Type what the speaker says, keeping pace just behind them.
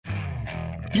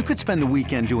You could spend the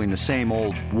weekend doing the same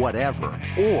old whatever,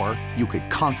 or you could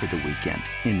conquer the weekend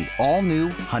in the all-new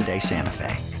Hyundai Santa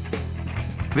Fe.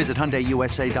 Visit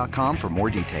HyundaiUSA.com for more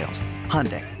details.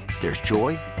 Hyundai, there's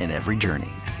joy in every journey.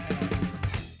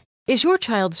 Is your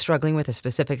child struggling with a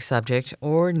specific subject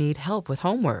or need help with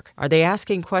homework? Are they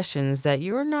asking questions that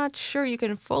you're not sure you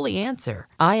can fully answer?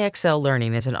 IXL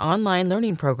Learning is an online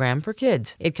learning program for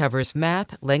kids. It covers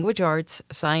math, language arts,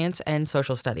 science, and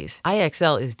social studies.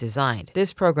 IXL is designed.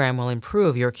 This program will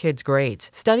improve your kids' grades.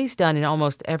 Studies done in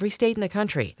almost every state in the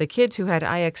country. The kids who had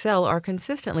IXL are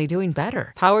consistently doing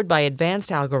better. Powered by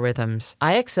advanced algorithms,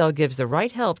 IXL gives the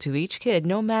right help to each kid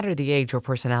no matter the age or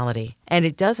personality. And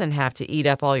it doesn't have to eat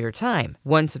up all your time.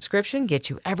 One subscription gets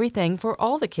you everything for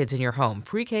all the kids in your home,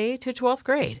 pre-K to 12th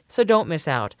grade. So don't miss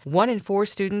out. 1 in 4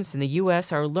 students in the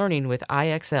U.S. are learning with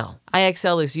IXL.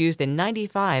 IXL is used in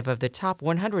 95 of the top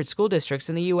 100 school districts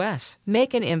in the U.S.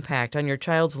 Make an impact on your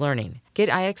child's learning. Get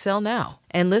IXL now.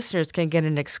 And listeners can get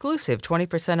an exclusive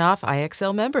 20% off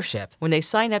IXL membership when they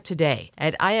sign up today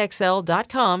at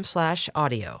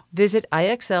IXL.com/audio. Visit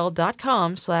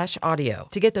IXL.com/audio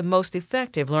to get the most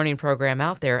effective learning program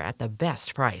out there at the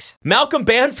best price. Malcolm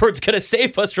Bamford's going to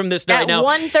save us from this right now.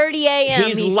 At 1:30 a.m.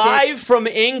 He's live from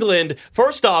England.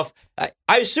 First off, I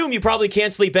assume you probably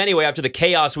can't sleep anyway after the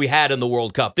chaos we had in the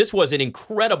World Cup. This was an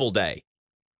incredible day.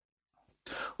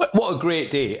 What a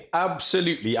great day.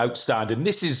 Absolutely outstanding.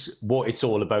 This is what it's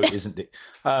all about, isn't it?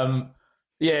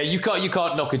 Yeah, you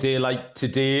can't knock a day like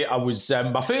today. I was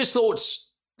my first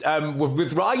thoughts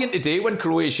with Ryan today when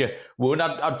Croatia won.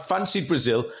 I'd fancied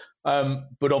Brazil,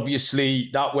 but obviously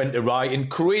that went awry. And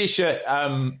Croatia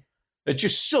are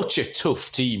just such a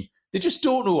tough team. They just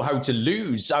don't know how to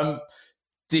lose.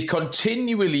 They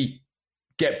continually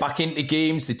get back into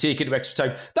games. They take it to extra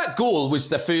time. That goal was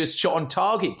their first shot on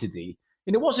target today.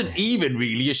 And it wasn't even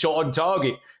really a shot on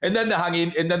target. And then they hang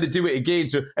in and then they do it again.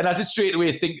 So, and I did straight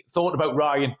away thought about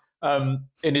Ryan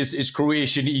in his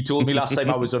Croatian. He told me last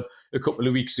time I was on a couple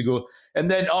of weeks ago.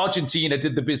 And then Argentina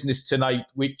did the business tonight,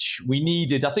 which we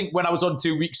needed. I think when I was on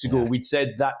 2 weeks ago, we'd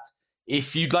said that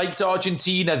if you'd liked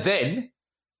Argentina then,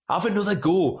 have another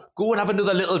go. Go and have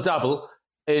another little dabble.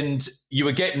 And they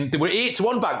were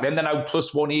 8-1 back then. They're now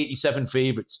plus 187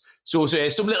 favourites. So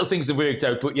some little things have worked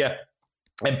out. But yeah.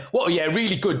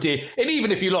 Really good day. And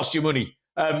even if you lost your money,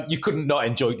 you couldn't not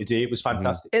enjoy today. It was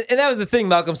fantastic. And that was the thing,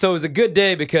 Malcolm. So it was a good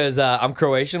day because I'm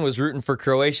Croatian, was rooting for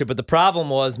Croatia. But the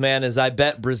problem was, man, is I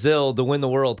bet Brazil to win the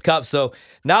World Cup. So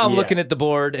now I'm looking at the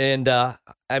board, and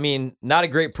not a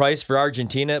great price for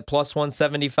Argentina, plus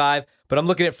 175. But I'm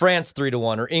looking at France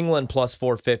 3-1, or England plus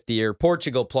 450, or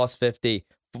Portugal plus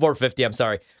 450. I'm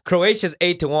sorry. Croatia's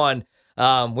 8-1.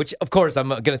 Which, of course, I'm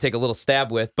going to take a little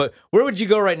stab with. But where would you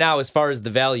go right now as far as the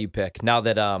value pick, now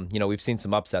that we've seen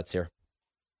some upsets here?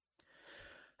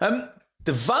 The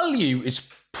value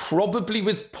is probably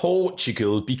with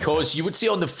Portugal because you would see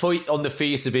on the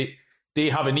face of it, they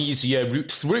have an easier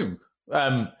route through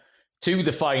to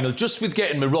the final, just with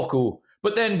getting Morocco.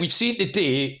 But then we've seen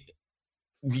today,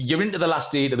 you're into the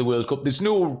last 8 of the World Cup. There's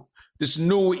no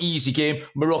easy game.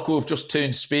 Morocco have just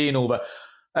turned Spain over.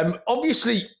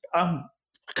 Obviously, I'm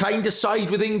kind of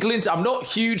side with England. I'm not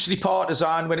hugely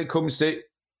partisan when it comes to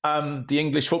the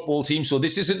English football team, so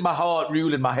this isn't my heart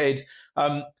ruling my head.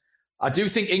 I do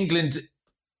think England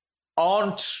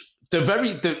aren't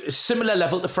the similar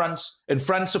level to France, and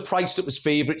France are priced up as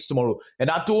favourites tomorrow. And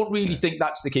I don't really think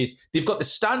that's the case. They've got the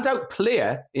standout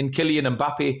player in Kylian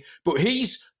Mbappe, but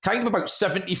he's kind of about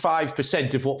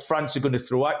 75% of what France are going to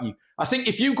throw at you. I think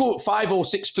if you go 5 or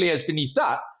 6 players beneath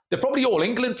that, they're probably all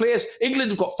England players.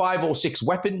 England have got 5 or 6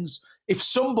 weapons. If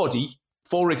somebody,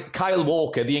 for it, Kyle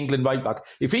Walker, the England right back,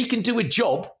 if he can do a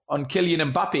job on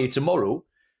Kylian Mbappe tomorrow,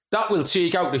 that will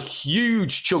take out a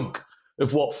huge chunk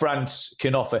of what France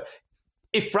can offer.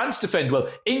 If France defend well,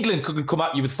 England could come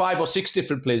at you with 5 or 6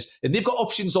 different players, and they've got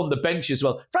options on the bench as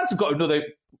well. France have got another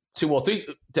 2 or 3.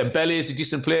 Dembele is a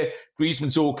decent player.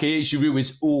 Griezmann's okay. Giroud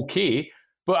is okay.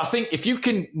 But I think if you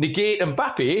can negate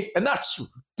Mbappe, and that's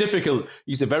difficult,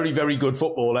 he's a very, very good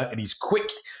footballer and he's quick.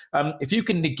 If you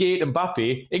can negate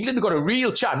Mbappe, England have got a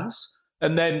real chance,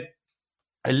 and then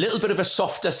a little bit of a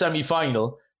softer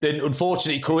semi-final. Then,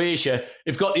 unfortunately, Croatia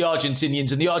have got the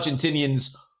Argentinians, and the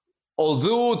Argentinians,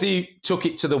 although they took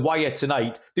it to the wire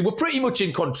tonight, they were pretty much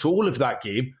in control of that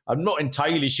game. I'm not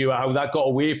entirely sure how that got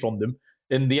away from them,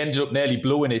 and they ended up nearly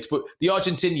blowing it. But the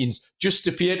Argentinians just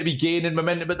appear to be gaining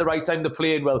momentum at the right time. They're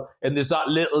playing well, and there's that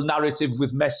little narrative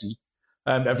with Messi.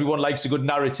 Everyone likes a good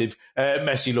narrative.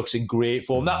 Messi looks in great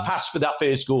form. That pass for that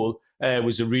first goal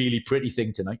was a really pretty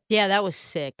thing tonight. Yeah, that was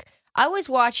sick. I was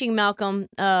watching Malcolm,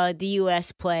 the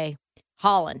U.S. play.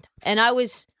 Holland. And I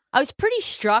was pretty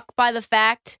struck by the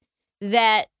fact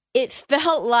that it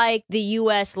felt like the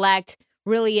U.S. lacked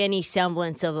really any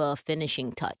semblance of a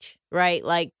finishing touch, right?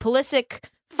 Like Pulisic,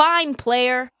 fine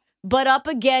player, but up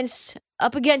against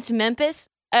Memphis,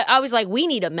 I was like, we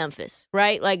need a Memphis,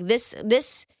 right? Like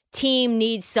this team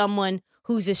needs someone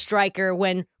who's a striker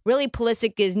when really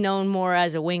Pulisic is known more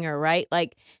as a winger, right?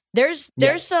 Like there's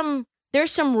some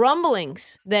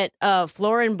rumblings that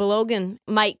Florian Balogun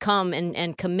might come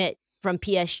and commit from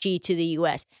PSG to the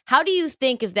U.S. How do you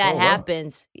think if that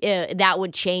happens, that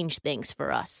would change things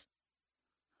for us?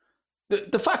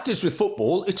 The fact is with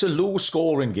football, it's a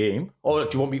low-scoring game. Or do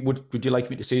you want me? Would you like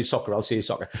me to say soccer? I'll say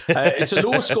soccer. It's a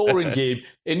low-scoring game,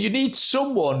 and you need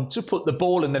someone to put the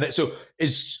ball in the net.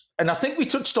 And I think we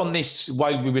touched on this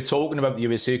while we were talking about the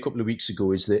USA a couple of weeks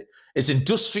ago. Is that as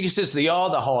industrious as they are,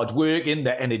 they're hard-working,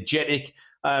 they're energetic,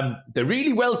 they're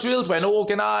really well drilled when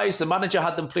organised. The manager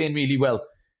had them playing really well.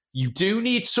 You do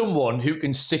need someone who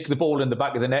can stick the ball in the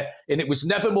back of the net. And it was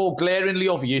never more glaringly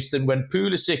obvious than when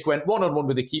Pulisic went one-on-one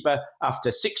with the keeper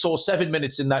after 6 or 7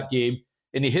 minutes in that game,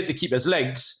 and he hit the keeper's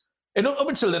legs. And up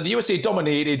until then, the USA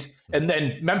dominated, and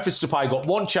then Memphis Depay got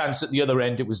one chance at the other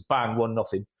end. It was bang,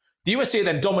 1-0. The USA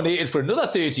then dominated for another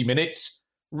 30 minutes,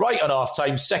 right on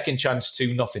half-time, second chance,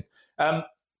 2-0.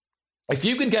 If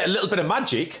you can get a little bit of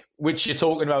magic, which you're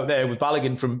talking about there with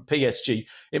Balogun from PSG,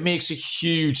 it makes a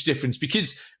huge difference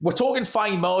because we're talking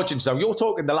fine margins now. You're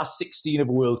talking the last 16 of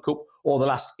a World Cup or the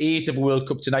last 8 of a World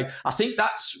Cup tonight. I think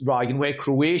that's, Ryan, where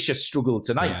Croatia struggled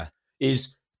tonight,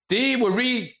 is they were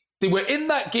in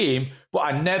that game, but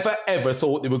I never, ever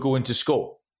thought they were going to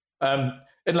score. And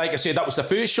like I said, that was the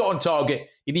first shot on target,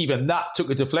 and even that took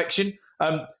a deflection.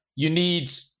 You need,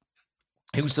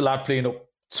 who's the lad playing up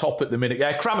top at the minute?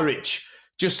 Kramaric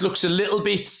just looks a little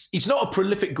bit, he's not a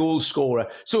prolific goal scorer.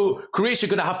 So Croatia are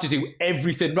going to have to do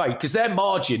everything right because their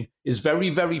margin is very,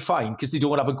 very fine because they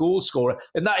don't have a goal scorer.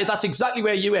 And that's exactly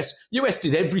where US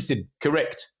did everything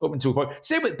correct up until a point.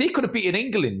 Same, but they could have beaten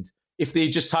England if they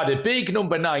just had a big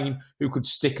number 9 who could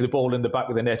stick the ball in the back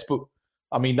of the net. But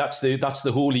I mean, that's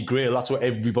the holy grail. That's what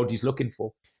everybody's looking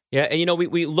for. Yeah, and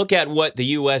we look at what the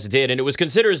U.S. did, and it was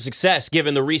considered a success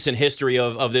given the recent history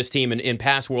of this team in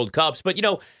past World Cups. But,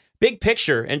 big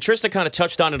picture, and Trista kind of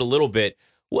touched on it a little bit,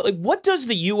 what does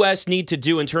the U.S. need to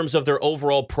do in terms of their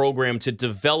overall program to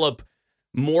develop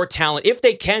more talent, if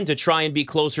they can, to try and be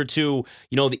closer to,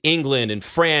 the England and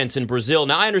France and Brazil?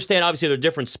 Now, I understand, obviously, there are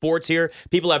different sports here.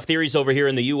 People have theories over here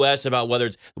in the U.S. about whether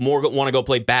it's more want to go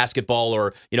play basketball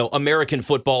or, American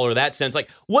football or that sense. Like,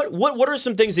 what are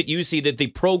some things that you see that the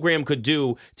program could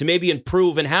do to maybe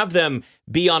improve and have them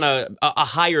be on a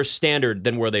higher standard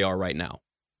than where they are right now?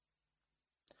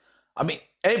 I mean,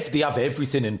 if they have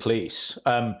everything in place,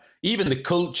 even the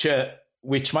culture,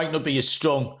 which might not be as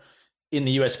strong in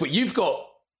the US, but you've got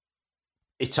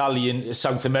Italian,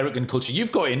 South American culture.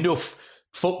 You've got enough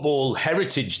football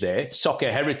heritage there,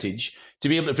 soccer heritage, to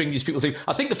be able to bring these people through.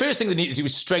 I think the first thing they need to do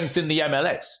is strengthen the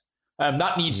MLS.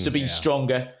 That needs to be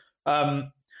stronger.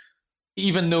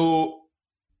 Even though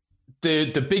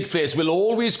the big players will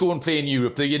always go and play in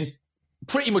Europe,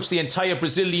 pretty much the entire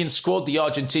Brazilian squad, the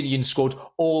Argentinian squad,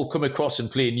 all come across and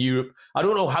play in Europe. I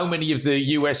don't know how many of the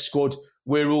US squad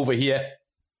were over here.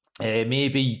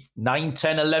 Maybe 9,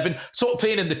 10, 11, sort of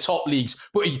playing in the top leagues.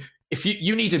 But if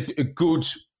you need a good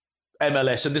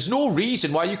MLS, and there's no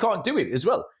reason why you can't do it as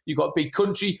well. You've got a big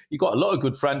country, you've got a lot of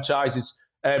good franchises.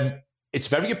 It's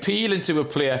very appealing to a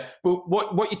player. But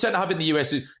what you tend to have in the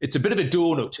US is it's a bit of a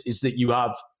donut, is that you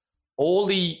have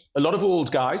a lot of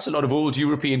old guys, a lot of old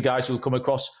European guys who will come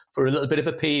across for a little bit of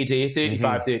a payday,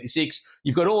 35, 36.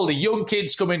 You've got all the young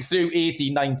kids coming through,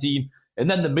 18, 19. And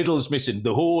then the middle's missing.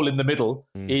 The hole in the middle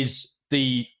is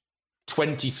the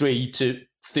 23 to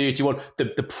 31.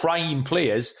 The prime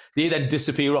players, they then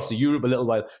disappear off to Europe a little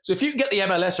while. So if you can get the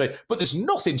MLS right, but there's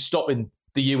nothing stopping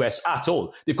the US at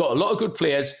all. They've got a lot of good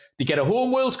players. They get a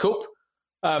home World Cup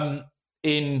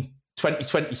in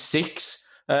 2026.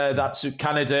 That's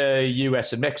Canada,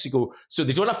 US, and Mexico. So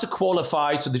they don't have to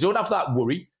qualify. So they don't have that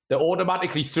worry. They're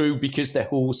automatically through because they're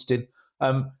hosting.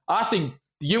 I think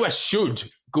the US should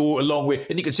go a long way.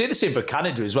 And you can say the same for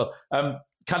Canada as well.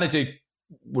 Canada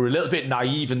were a little bit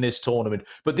naive in this tournament,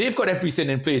 but they've got everything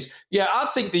in place. Yeah, I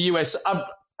think the US,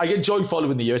 I enjoy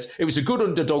following the US. It was a good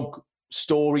underdog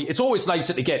story. It's always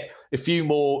nicer to get a few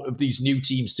more of these new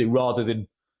teams too, rather than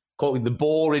calling the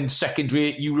boring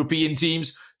second-rate European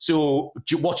teams. So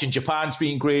watching Japan's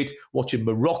been great, watching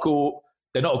Morocco,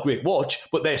 they're not a great watch,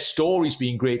 but their story's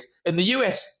been great. And the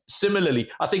US, similarly,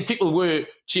 I think people were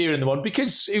cheering them on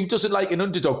because who doesn't like an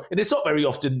underdog? And it's not very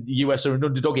often the US are an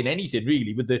underdog in anything,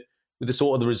 really, with the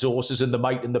sort of the resources and the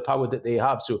might and the power that they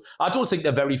have. So I don't think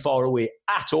they're very far away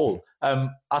at all.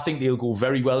 I think they'll go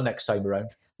very well next time around.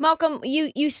 Malcolm,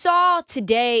 you saw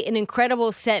today an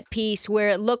incredible set piece where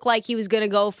it looked like he was going to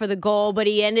go for the goal, but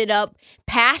he ended up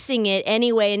passing it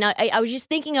anyway. And I was just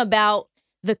thinking about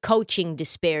the coaching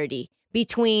disparity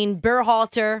between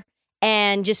Berhalter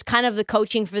and just kind of the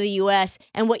coaching for the U.S.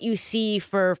 and what you see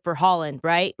for Holland,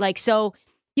 right? Like, so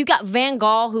you got Van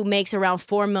Gaal, who makes around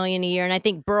 $4 million a year, and I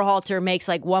think Berhalter makes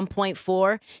like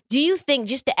 1.4. Do you think,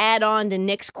 just to add on to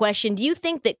Nick's question, do you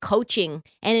think that coaching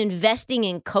and investing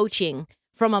in coaching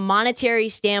from a monetary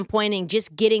standpoint and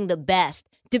just getting the best,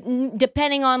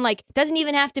 depending on, like, doesn't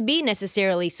even have to be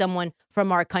necessarily someone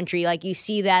from our country, like you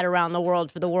see that around the world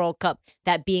for the World Cup,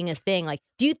 that being a thing, like,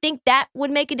 do you think that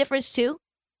would make a difference too?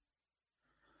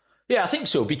 Yeah, I think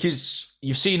so, because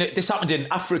you've seen it. This happened in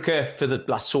Africa for the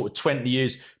last sort of 20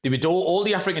 years. They would all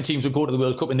the African teams would go to the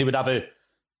World Cup and they would have a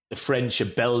French, a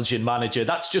Belgian manager.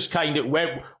 That's just kind of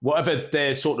whatever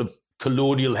their sort of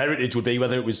colonial heritage would be,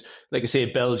 whether it was, like I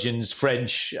say, Belgians,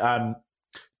 French,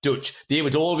 Dutch. They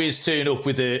would always turn up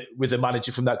with a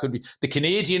manager from that country. The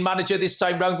Canadian manager this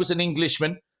time round was an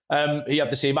Englishman. He had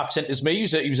the same accent as me.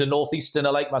 He was a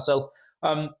northeasterner like myself.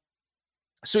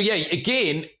 So yeah,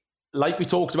 again, like we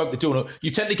talked about the donut,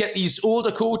 you tend to get these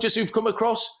older coaches who've come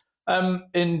across,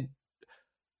 and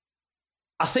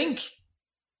I think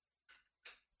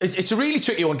it's a really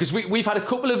tricky one, because we've had a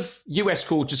couple of US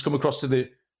coaches come across to the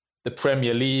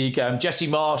Premier League. Jesse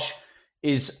Marsh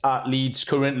is at Leeds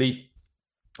currently,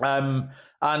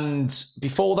 and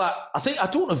before that, I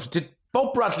don't know, did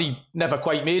Bob Bradley never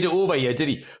quite made it over here, did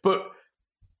he? But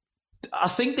I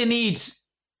think they need.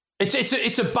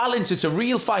 It's a balance. It's a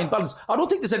real fine balance. I don't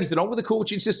think there's anything wrong with the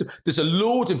coaching system. There's a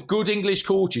load of good English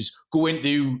coaches go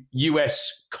into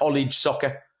US college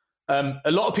soccer.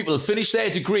 A lot of people finish their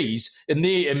degrees and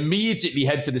they immediately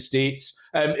head for the States,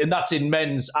 and that's in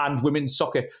men's and women's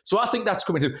soccer. So I think that's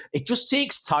coming through. It just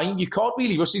takes time. You can't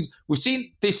really rush things. We've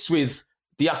seen this with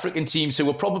the African teams who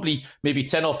were probably maybe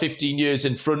 10 or 15 years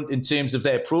in front in terms of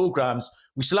their programs.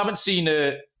 We still haven't seen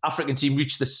a African team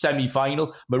reach the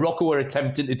semi-final. Morocco are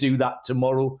attempting to do that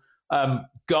tomorrow.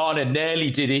 Ghana nearly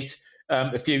did it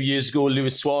a few years ago.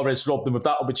 Luis Suarez robbed them of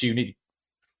that opportunity.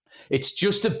 It's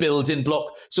just a building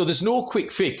block. So there's no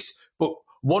quick fix, but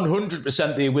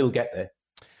 100% they will get there.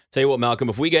 Tell you what, Malcolm,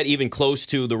 if we get even close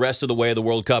to the rest of the way of the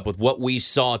World Cup with what we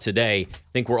saw today, I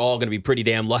think we're all going to be pretty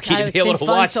damn lucky to be able to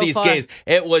watch these games.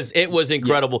 It was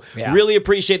incredible. Yeah. Really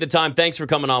appreciate the time. Thanks for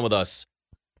coming on with us.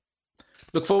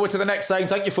 Look forward to the next time.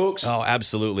 Thank you, folks. Oh,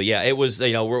 absolutely. Yeah, it was,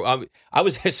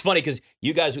 it's funny because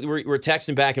you guys were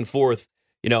texting back and forth,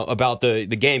 about the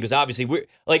game, because obviously we're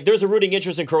like, there's a rooting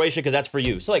interest in Croatia because that's for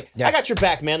you. So I got your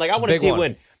back, man. Like, I want to see it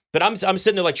win. But I'm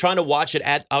sitting there like trying to watch it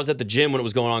I was at the gym when it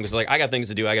was going on, because like I got things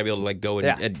to do. I got to be able to like go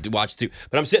and watch too.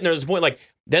 But I'm sitting there at this point, like,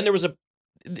 then it was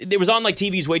on like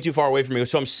TV's way too far away from me.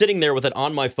 So I'm sitting there with it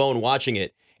on my phone watching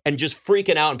it and just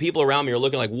freaking out, and people around me are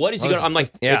looking like, what is he going to, I'm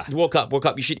like, it's World Cup.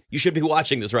 You should be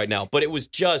watching this right now. But it was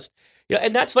just,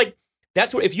 and that's what,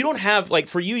 if you don't have, like,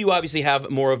 for you obviously have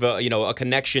more of a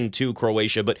connection to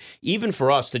Croatia, but even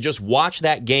for us to just watch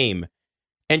that game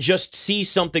and just see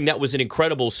something that was an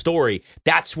incredible story,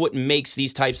 that's what makes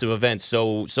these types of events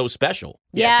so special.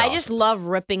 Yeah, I just love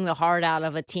ripping the heart out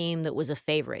of a team that was a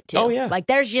favorite, too. Oh, yeah. Like,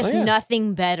 there's just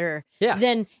nothing better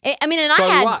than, I mean, and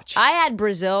I had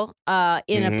Brazil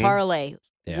in a parlay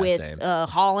with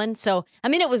Holland. So, I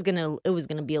mean, it was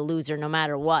gonna be a loser no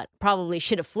matter what. Probably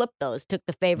should have flipped those, took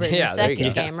the favorite in the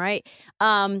second game, right?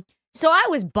 So I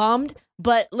was bummed,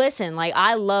 but listen, like,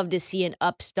 I love to see an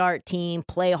upstart team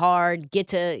play hard, get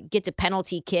to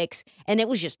penalty kicks, and it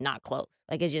was just not close.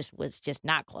 Like, it was just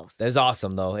not close. That's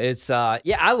awesome, though. It's I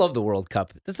love the World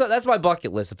Cup. That's my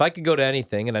bucket list. If I could go to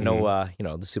anything, and I know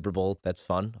the Super Bowl, that's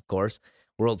fun, of course.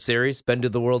 World Series, been to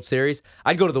the World Series.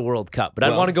 I'd go to the World Cup, but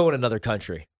I'd want to go in another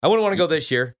country. I wouldn't want to go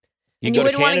this year. And you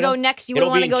wouldn't want to go next. You wouldn't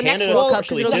want to go next World Cup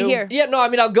because it'll be here. Yeah, no, I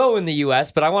mean, I'll go in the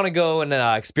U.S., but I want to go and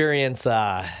experience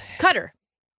Qatar.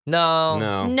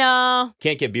 No.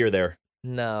 Can't get beer there.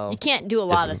 No. You can't do a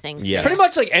lot of things. Yes. Pretty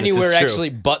much like anywhere actually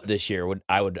but this year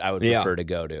I would prefer to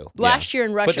go to. Last year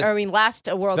in Russia,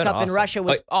 last World Cup in Russia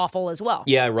was awful as well.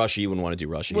 Yeah, Russia, you wouldn't want to do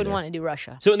Russia. Wouldn't want to do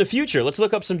Russia. So in the future, let's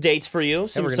look up some dates for you,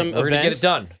 some events. We're gonna get it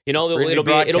done.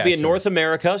 It'll be in North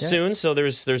America soon, so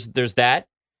there's that.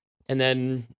 And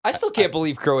then I still can't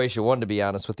believe Croatia won, to be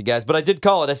honest with you guys. But I did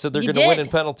call it. I said they're going to win in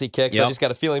penalty kicks. Yep. I just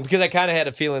got a feeling, because I kind of had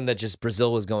a feeling that just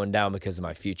Brazil was going down because of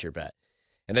my future bet,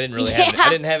 and I didn't really I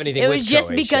didn't have anything. It was just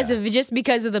because of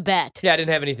the bet. Yeah, I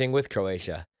didn't have anything with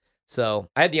Croatia, so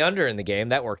I had the under in the game.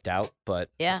 That worked out, but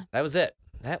that was it.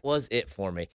 That was it for me.